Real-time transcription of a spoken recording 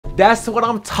That's what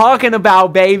I'm talking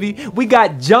about, baby. We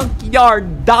got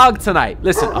Junkyard Dog tonight.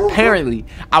 Listen, apparently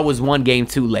I was one game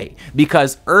too late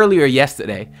because earlier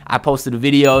yesterday I posted a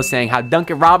video saying how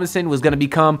Duncan Robinson was going to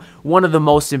become one of the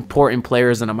most important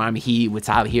players on the Miami Heat with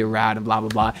Tyler Hero out and blah, blah,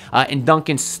 blah. And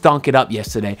Duncan stunk it up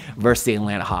yesterday versus the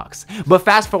Atlanta Hawks. But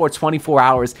fast forward 24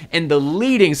 hours and the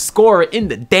leading scorer in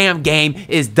the damn game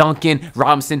is Duncan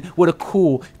Robinson with a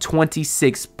cool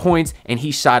 26 points, and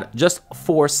he shot just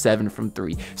 4-7 from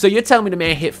 3. So you're telling me the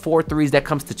man hit 4 threes, that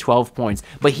comes to 12 points,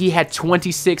 but he had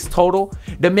 26 total?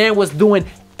 The man was doing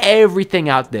everything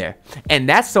out there. And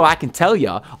that's so I can tell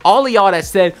y'all, all of y'all that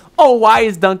said, oh, why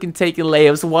is Duncan taking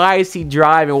layups? Why is he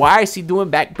driving? Why is he doing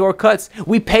backdoor cuts?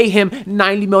 We pay him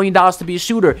 $90 million to be a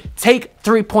shooter. Take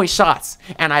 3-point shots.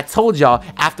 And I told y'all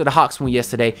after the Hawks win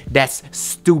yesterday, that's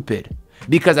stupid.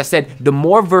 Because I said the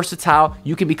more versatile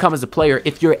you can become as a player,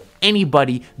 if you're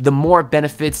anybody, the more it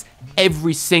benefits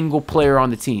every single player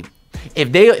on the team.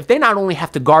 If they not only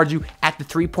have to guard you at the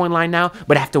 3-point line now,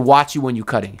 but have to watch you when you're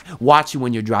cutting, watch you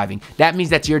when you're driving, that means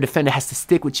that your defender has to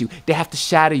stick with you. They have to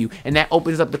shadow you, and that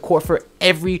opens up the court for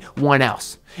everyone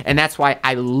else. And that's why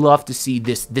I love to see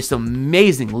this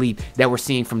amazing leap that we're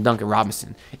seeing from Duncan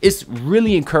Robinson. It's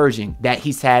really encouraging that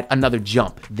he's had another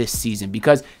jump this season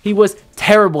because he was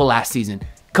terrible last season.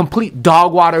 Complete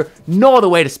dog water, no other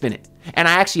way to spin it. And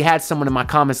I actually had someone in my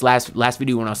comments last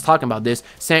video when I was talking about this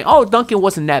saying, oh, Duncan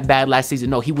wasn't that bad last season.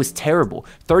 No, he was terrible.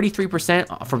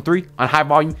 33% from 3 on high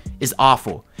volume is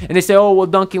awful. And they say, oh, well,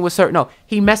 Duncan was hurt. No,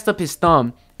 he messed up his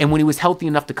thumb. And when he was healthy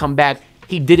enough to come back,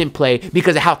 he didn't play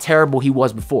because of how terrible he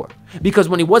was before. Because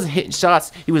when he wasn't hitting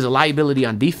shots, he was a liability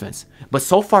on defense. But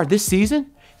so far this season,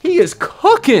 he is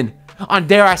cooking on,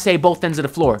 dare I say, both ends of the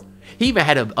floor. He even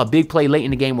had a big play late in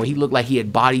the game where he looked like he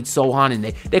had bodied Sohan, and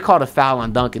they called a foul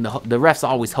on Duncan. The refs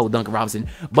always hold Duncan Robinson,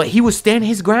 but he was standing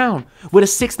his ground with a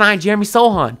 6'9" Jeremy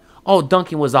Sohan. Oh,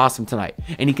 Duncan was awesome tonight,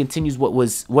 and he continues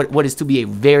what is to be a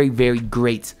very, very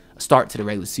great start to the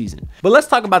regular season. But let's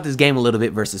talk about this game a little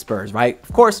bit versus Spurs, right?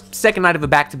 Of course, second night of a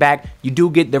back-to-back, you do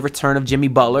get the return of Jimmy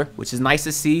Butler, which is nice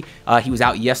to see. He was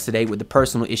out yesterday with the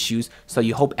personal issues, so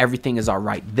you hope everything is all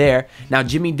right there. Now,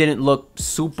 Jimmy didn't look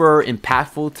super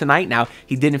impactful tonight. Now,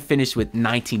 he didn't finish with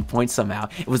 19 points somehow.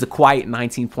 It was a quiet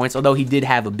 19 points, although he did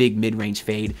have a big mid-range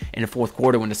fade in the fourth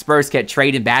quarter when the Spurs kept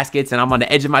trading baskets, and I'm on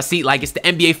the edge of my seat like it's the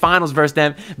NBA Finals versus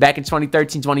them back in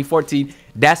 2013, 2014.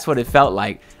 That's what it felt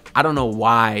like. I don't know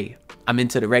why I'm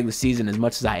into the regular season as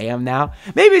much as I am now.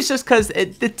 Maybe it's just because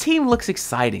the team looks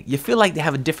exciting. You feel like they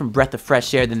have a different breath of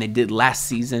fresh air than they did last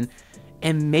season.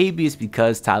 And maybe it's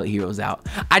because Tyler Hero's out.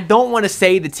 I don't want to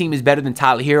say the team is better than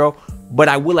Tyler Hero, but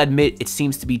I will admit it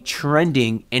seems to be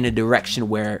trending in a direction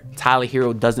where Tyler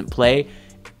Hero doesn't play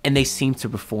and they seem to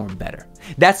perform better.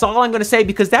 That's all I'm going to say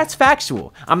because that's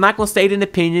factual. I'm not going to state an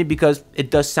opinion because it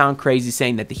does sound crazy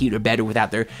saying that the Heat are better without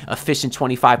their efficient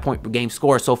 25-point per game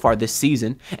score so far this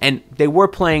season. And they were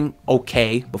playing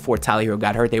okay before Tyler Hero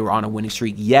got hurt. They were on a winning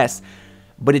streak, yes.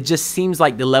 But it just seems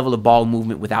like the level of ball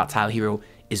movement without Tyler Hero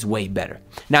is way better.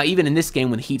 Now, even in this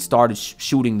game when the Heat started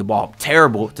shooting the ball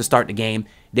terrible to start the game,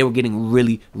 they were getting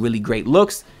really, really great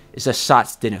looks. It's just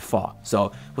shots didn't fall.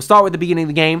 So we'll start with the beginning of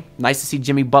the game. Nice to see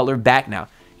Jimmy Butler back now.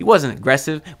 He wasn't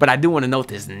aggressive, but I do want to note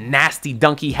this nasty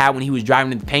dunk he had when he was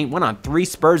driving in the paint. Went on 3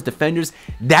 Spurs defenders.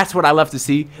 That's what I love to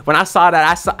see. When I saw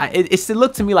that, it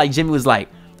looked to me like Jimmy was like,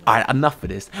 all right, enough of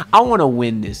this. I want to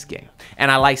win this game.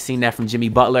 And I like seeing that from Jimmy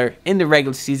Butler in the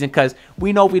regular season because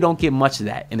we know we don't get much of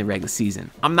that in the regular season.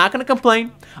 I'm not going to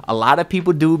complain. A lot of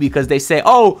people do because they say,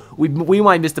 oh, we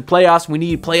might miss the playoffs. We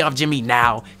need playoff Jimmy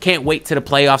now. Can't wait to the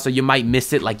playoffs or you might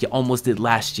miss it like you almost did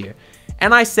last year.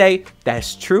 And I say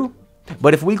that's true.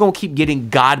 But if we're going to keep getting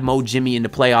God mode Jimmy in the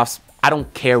playoffs, I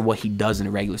don't care what he does in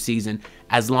the regular season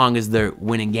as long as they're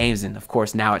winning games. And of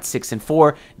course, now at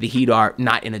 6-4, the Heat are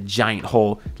not in a giant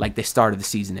hole like they started the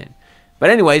season in. But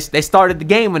anyways, they started the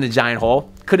game in a giant hole.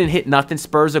 Couldn't hit nothing.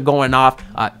 Spurs are going off,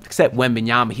 except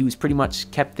Wemby. He was pretty much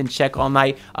kept in check all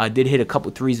night. Did hit a couple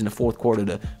threes in the fourth quarter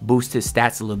to boost his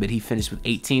stats a little bit. He finished with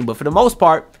 18. But for the most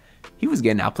part, he was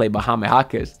getting outplayed by Jaime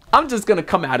Jaquez. I'm just going to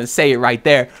come out and say it right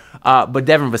there. But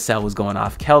Devin Vassell was going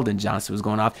off. Keldon Johnson was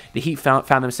going off. The Heat found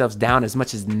themselves down as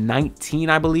much as 19,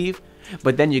 I believe.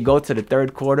 But then you go to the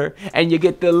third quarter and you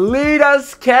get the lead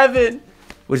us, Kevin.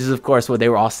 Which is, of course, what they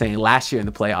were all saying last year in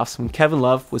the playoffs when Kevin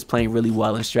Love was playing really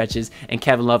well in stretches. And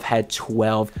Kevin Love had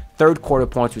 12 third quarter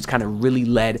points, which kind of really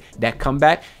led that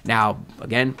comeback. Now,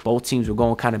 again, both teams were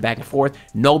going kind of back and forth.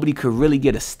 Nobody could really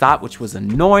get a stop, which was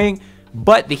annoying.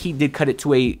 But the Heat did cut it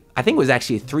to I think it was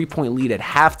actually a 3-point lead at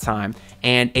halftime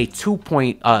and a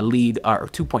 2-point lead, or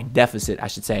 2-point deficit, I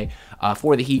should say,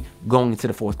 for the Heat going into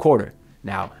the fourth quarter.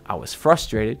 Now, I was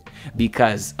frustrated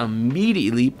because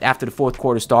immediately after the fourth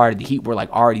quarter started, the Heat were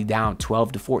like already down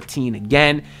 12-14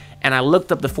 again. And I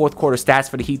looked up the fourth quarter stats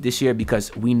for the Heat this year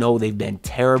because we know they've been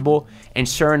terrible. And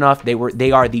sure enough, they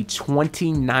are the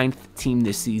 29th team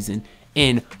this season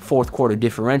in fourth quarter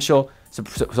differential.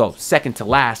 So second to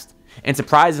last. And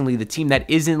surprisingly, the team that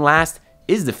is in last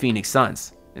is the Phoenix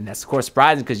Suns. And that's, of course,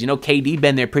 surprising because, you know, KD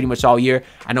been there pretty much all year.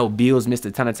 I know Beal's missed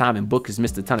a ton of time and Book has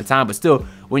missed a ton of time. But still,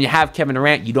 when you have Kevin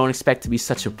Durant, you don't expect to be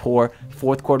such a poor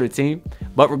fourth quarter team.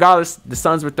 But regardless, the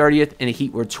Suns were 30th and the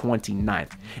Heat were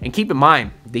 29th. And keep in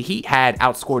mind, the Heat had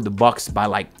outscored the Bucks by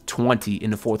like 20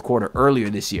 in the fourth quarter earlier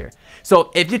this year.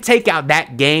 So if you take out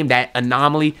that game, that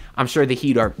anomaly, I'm sure the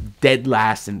Heat are dead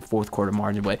last in fourth quarter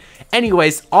margin. But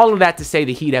anyways, all of that to say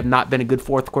the Heat have not been a good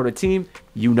fourth quarter team.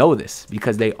 You know this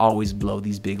because they always blow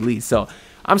these big leads. So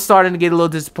I'm starting to get a little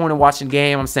disappointed watching the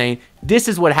game. I'm saying this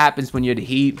is what happens when you're the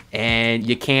Heat and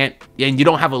you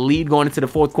don't have a lead going into the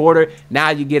fourth quarter.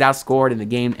 Now you get outscored and the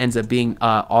game ends up being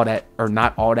not all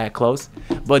that close.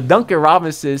 But Duncan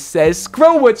Robinson says,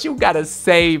 screw what you gotta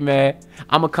say, man.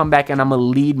 I'm gonna come back and I'm gonna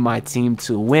lead my team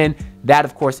to win. That,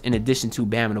 of course, in addition to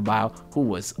Bam Adebayo, who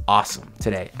was awesome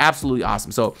today. Absolutely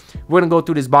awesome. So we're gonna go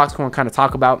through this box score and kind of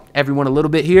talk about everyone a little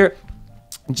bit here.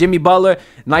 Jimmy Butler,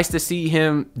 nice to see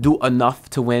him do enough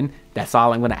to win. That's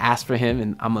all I'm going to ask for him,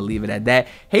 and I'm going to leave it at that.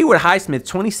 Haywood Highsmith,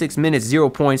 26 minutes, 0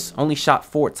 points, only shot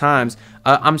 4 times.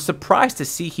 I'm surprised to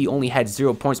see he only had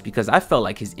 0 points because I felt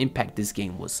like his impact this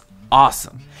game was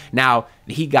awesome. Now,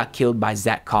 he got killed by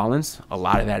Zach Collins. A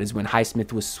lot of that is when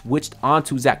Highsmith was switched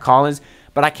onto Zach Collins,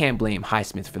 but I can't blame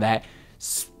Highsmith for that.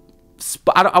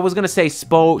 I was going to say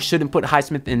Spo shouldn't put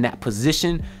Highsmith in that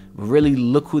position. Really,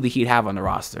 look who the Heat have on the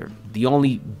roster. The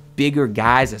only bigger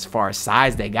guys as far as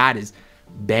size they got is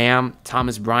Bam,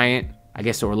 Thomas Bryant, I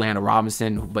guess Orlando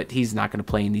Robinson, but he's not going to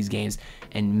play in these games.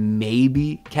 And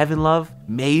maybe Kevin Love,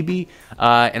 maybe.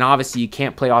 And obviously, you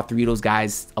can't play all three of those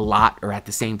guys a lot or at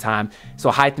the same time.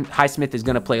 So Highsmith is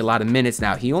going to play a lot of minutes.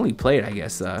 Now, he only played, I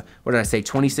guess, what did I say,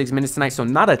 26 minutes tonight. So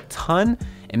not a ton.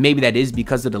 And maybe that is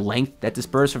because of the length that the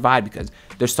Spurs provide because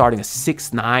they're starting a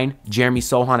 6'9" Jeremy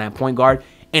Sohan at point guard,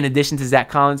 in addition to Zach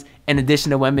Collins, in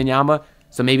addition to Wemby.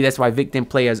 So maybe that's why Highsmith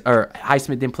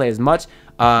didn't play as much.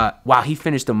 Wow, he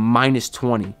finished a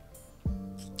 -20.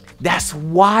 That's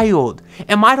wild.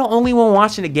 Am I the only one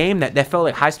watching the game that felt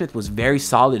like Highsmith was very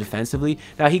solid defensively?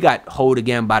 Now, he got holed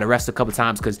again by the rest a couple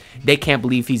times because they can't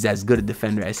believe he's as good a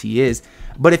defender as he is.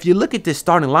 But if you look at this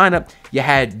starting lineup, you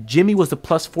had Jimmy was a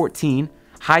 +14,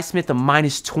 Highsmith a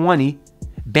 -20,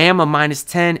 Bam a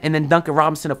 -10, and then Duncan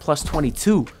Robinson a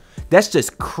 +22. That's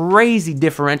just crazy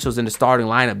differentials in the starting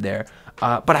lineup there.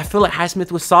 But I feel like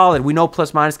Highsmith was solid. We know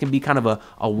plus minus can be kind of a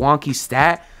wonky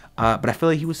stat, but I feel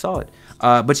like he was solid.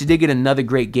 But you did get another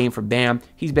great game for Bam.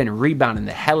 He's been rebounding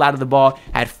the hell out of the ball.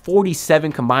 Had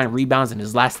 47 combined rebounds in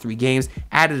his last 3 games.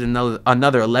 Added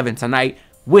another 11 tonight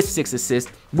with 6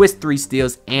 assists, with 3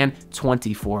 steals, and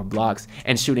 24 blocks.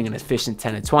 And shooting an efficient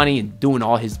 10 of 20 and doing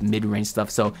all his mid-range stuff.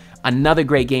 So another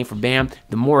great game for Bam.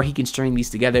 The more he can string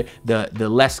these together, the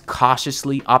less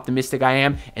cautiously optimistic I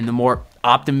am, and the more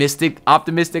optimistic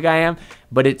I am.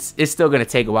 But it's still going to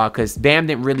take a while because Bam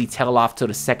didn't really tail off till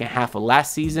the second half of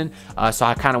last season. So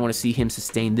I kind of want to see him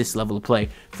sustain this level of play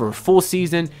for a full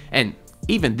season. And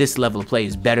even this level of play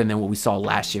is better than what we saw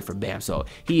last year for Bam. So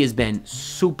he has been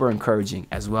super encouraging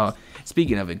as well.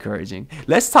 Speaking of encouraging,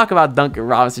 let's talk about Duncan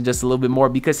Robinson just a little bit more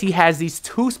because he has these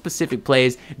 2 specific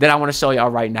plays that I want to show y'all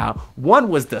right now. One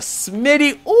was the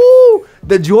Smitty,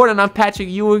 the Jordan on Patrick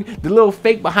Ewing, the little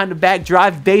fake behind the back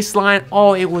drive baseline.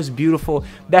 Oh, it was beautiful.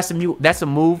 That's a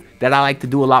move that I like to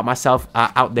do a lot myself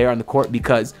out there on the court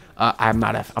because I'm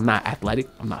not athletic.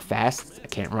 I'm not fast. I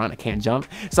can't run. I can't jump.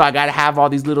 So I got to have all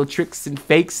these little tricks and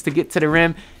fakes to get to the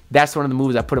rim. That's one of the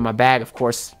moves I put in my bag. Of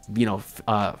course, you know,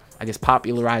 I guess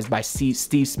popularized by Steve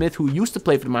Smith, who used to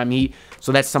play for the Miami Heat.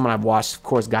 So that's someone I've watched. Of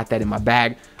course, got that in my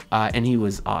bag. And he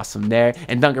was awesome there.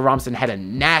 And Duncan Robinson had a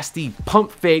nasty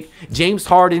pump fake. James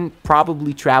Harden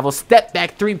probably travels. Step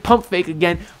back 3, pump fake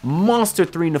again. Monster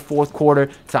 3 in the fourth quarter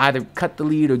to either cut the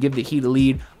lead or give the Heat a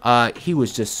lead. He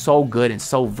was just so good and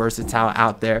so versatile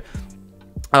out there.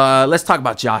 Let's talk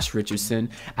about Josh Richardson.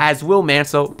 As Will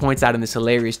Manso points out in this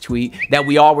hilarious tweet that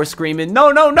we all were screaming,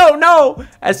 no, no, no, no.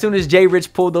 As soon as Jay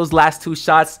Rich pulled those last 2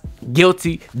 shots,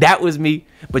 guilty. That was me.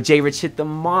 But Jay Rich hit the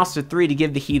monster 3 to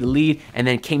give the Heat a lead. And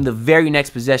then came the very next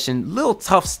possession. Little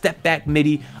tough step back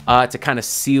midi to kind of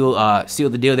seal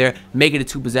the deal there. Make it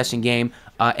a 2-possession game.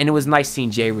 And it was nice seeing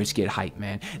Jay Rich get hyped,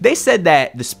 man. They said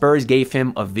that the Spurs gave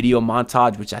him a video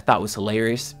montage, which I thought was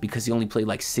hilarious because he only played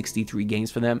like 63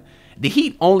 games for them. the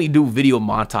Heat only do video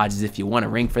montages if you want a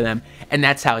ring for them, and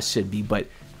that's how it should be. But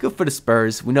good for the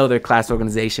Spurs. We know they're a class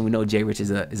organization. We know Jay Rich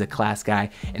is a class guy,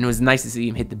 and it was nice to see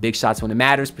him hit the big shots when it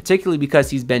matters, particularly because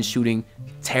he's been shooting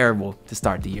terrible to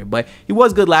start the year. But he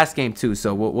was good last game too,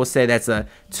 so we'll say that's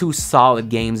 2 solid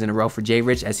games in a row for Jay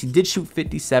Rich, as he did shoot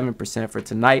 57% for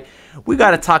tonight. We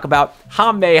got to talk about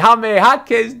Jaime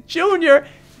Jaquez Jr.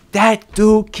 That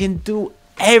dude can do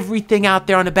everything out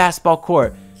there on the basketball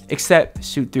court except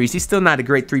shoot threes. He's still not a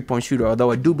great three-point shooter, although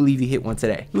I do believe he hit one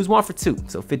today. He was 1 for 2,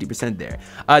 so 50% there.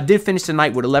 Did finish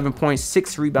tonight with 11 points,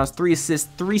 6 rebounds, 3 assists,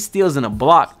 3 steals, and a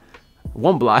block.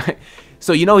 1 block.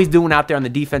 So you know he's doing out there on the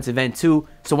defensive end too.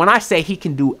 So when I say he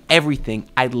can do everything,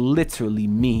 I literally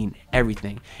mean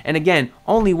everything. And again,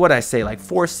 only what I say, like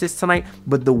 4 assists tonight,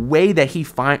 but the way that he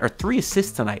or 3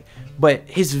 assists tonight, but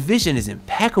his vision is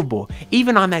impeccable.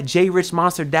 Even on that Jay Rich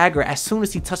monster dagger, as soon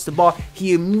as he touched the ball,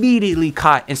 he immediately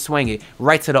caught and swung it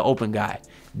right to the open guy.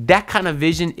 That kind of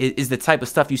vision is the type of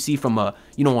stuff you see from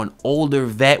an older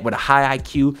vet with a high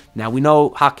IQ. Now we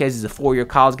know Jaquez is a 4-year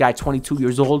college guy, 22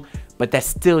 years old, but that's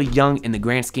still young in the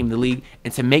grand scheme of the league.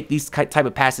 And to make these type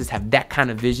of passes have that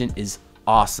kind of vision is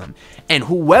awesome. And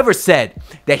whoever said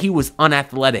that he was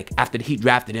unathletic after the Heat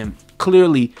drafted him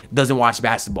clearly doesn't watch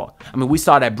basketball. I mean, we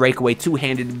saw that breakaway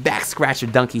 2-handed back scratcher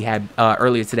dunk he had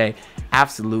earlier today.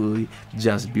 Absolutely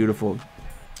just beautiful.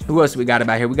 Who else we got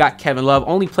about here? We got Kevin Love.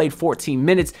 Only played 14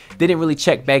 minutes. Didn't really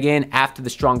check back in after the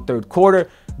strong third quarter,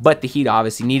 but the Heat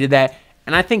obviously needed that.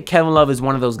 And I think Kevin Love is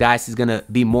one of those guys who's going to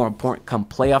be more important come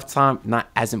playoff time, not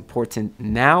as important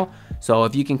now. So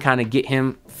if you can kind of get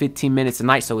him 15 minutes a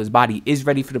night so his body is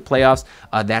ready for the playoffs,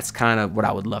 that's kind of what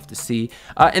I would love to see.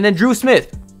 And then Drew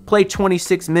Smith played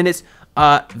 26 minutes.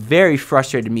 Very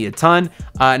frustrated me a ton.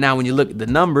 Now, when you look at the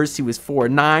numbers, he was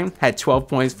 4-9, had 12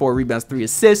 points, 4 rebounds, 3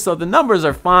 assists. So the numbers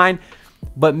are fine.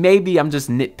 But maybe I'm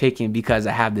just nitpicking because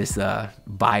I have this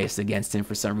bias against him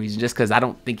for some reason, just because I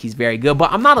don't think he's very good.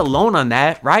 But I'm not alone on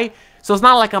that, right? So it's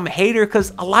not like I'm a hater,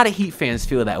 because a lot of Heat fans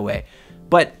feel that way.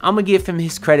 But I'm going to give him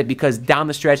his credit because down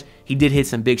the stretch, he did hit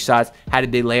some big shots, had a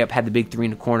big layup, had the big 3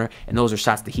 in the corner, and those are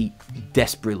shots the Heat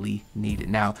desperately needed.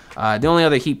 Now, the only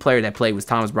other Heat player that played was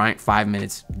Thomas Bryant. 5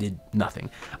 minutes, did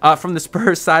nothing. From the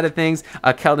Spurs side of things,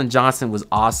 Keldon Johnson was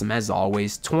awesome as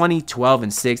always. 20, 12,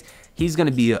 and 6. He's going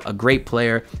to be a great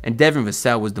player. And Devin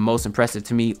Vassell was the most impressive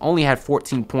to me. Only had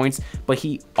 14 points, but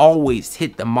he always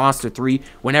hit the monster 3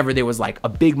 whenever there was like a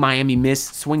big Miami miss,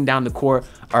 swing down the court,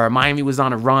 or Miami was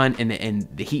on a run and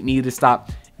the Heat needed to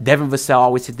stop. Devin Vassell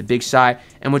always hit the big shot.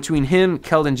 And between him,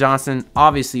 Keldon Johnson,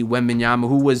 obviously Wemby,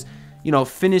 who was,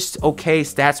 finished okay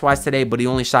stats-wise today, but he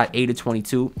only shot 8 of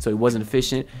 22, so he wasn't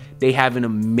efficient. They have an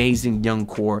amazing young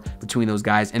core between those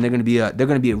guys, and they're going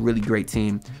to be a really great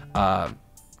team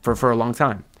for a long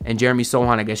time. And Jeremy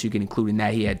Sohan, I guess you can include in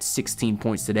that. He had 16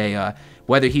 points today.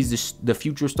 Whether he's the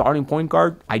future starting point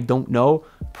guard, I don't know.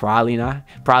 Probably not.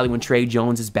 Probably when Trey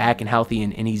Jones is back and healthy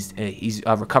and he's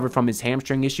recovered from his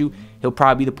hamstring issue, he'll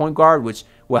probably be the point guard, which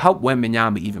will help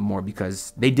Wembanyama even more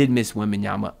because they did miss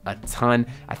Wembanyama a ton.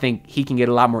 I think he can get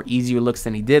a lot more easier looks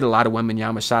than he did. A lot of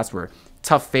Wembanyama shots were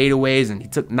tough fadeaways, and he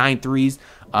took 9 threes.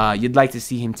 You'd like to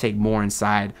see him take more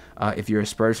inside if you're a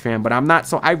Spurs fan, but I'm not,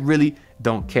 so I really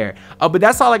don't care. But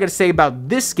that's all I got to say about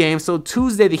this game. So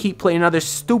Tuesday, the Heat play another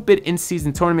stupid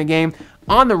in-season tournament game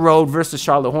on the road versus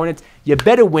Charlotte Hornets. You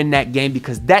better win that game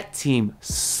because that team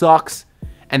sucks,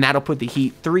 and that'll put the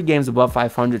Heat 3 games above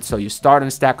 500. So you're starting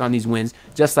to stack on these wins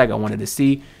just like I wanted to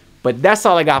see. But that's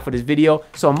all I got for this video.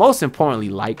 So most importantly,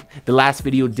 the last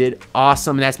video did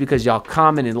awesome. And that's because y'all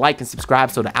comment and like and subscribe.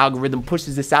 So the algorithm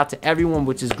pushes this out to everyone,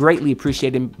 which is greatly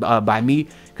appreciated by me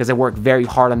because I work very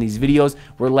hard on these videos.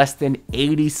 We're less than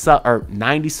 90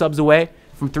 subs away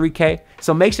from 3K.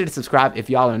 So make sure to subscribe if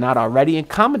y'all are not already. And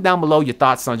comment down below your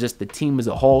thoughts on just the team as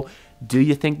a whole. Do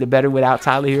you think they're better without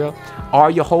Tyler Hero?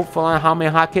 Are you hopeful on Jaime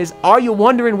Jaquez? Are you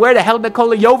wondering where the hell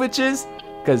Nikola Jovic is?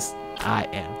 Because I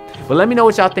am. But let me know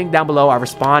what y'all think down below. I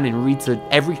respond and read to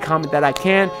every comment that I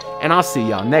can. And I'll see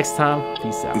y'all next time.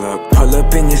 Peace out. Look, pull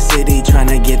up in your city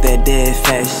tryna get that dead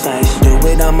face. Do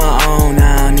it on my own,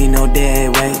 I don't need no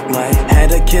dead weight. Had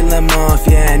to kill him off,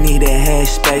 yeah, I need a head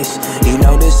space. You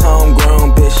know this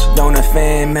homegrown bitch don't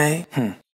offend me.